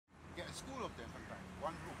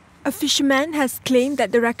A fisherman has claimed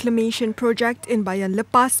that the reclamation project in Bayan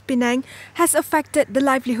Lepas, Penang has affected the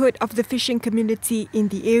livelihood of the fishing community in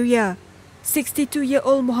the area.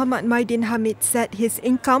 62-year-old Muhammad Maidin Hamid said his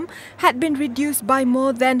income had been reduced by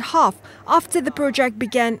more than half after the project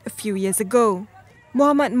began a few years ago.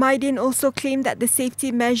 Muhammad Maidin also claimed that the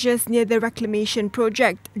safety measures near the reclamation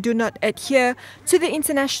project do not adhere to the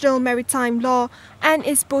international maritime law and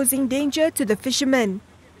is posing danger to the fishermen.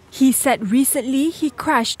 He said recently he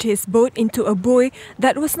crashed his boat into a buoy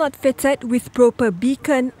that was not fitted with proper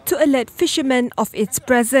beacon to alert fishermen of its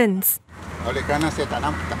presence. Oleh kerana saya tak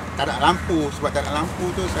ada lampu, sebab tak ada lampu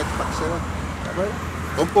tu saya terpaksa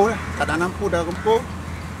rempuh lah. Tak ada lampu dah rempuh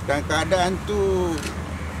dan keadaan tu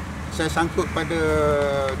saya sangkut pada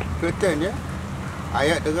curtain ya.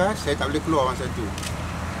 Air deras, saya tak boleh keluar masa tu.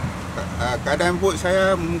 Keadaan bot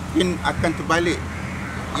saya mungkin akan terbalik.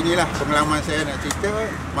 Inilah pengalaman saya nak cerita.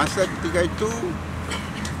 Masa ketika itu,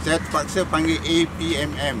 saya terpaksa panggil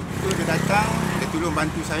APMM. Itu dia datang, dia tolong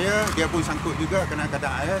bantu saya. Dia pun sangkut juga kena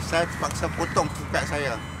keadaan air. Saya terpaksa potong pukat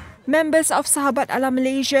saya. Members of Sahabat Alam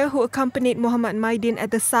Malaysia who accompanied Muhammad Maidin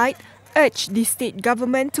at the site urged the state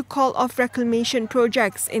government to call off reclamation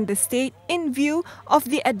projects in the state in view of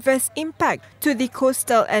the adverse impact to the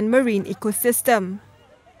coastal and marine ecosystem.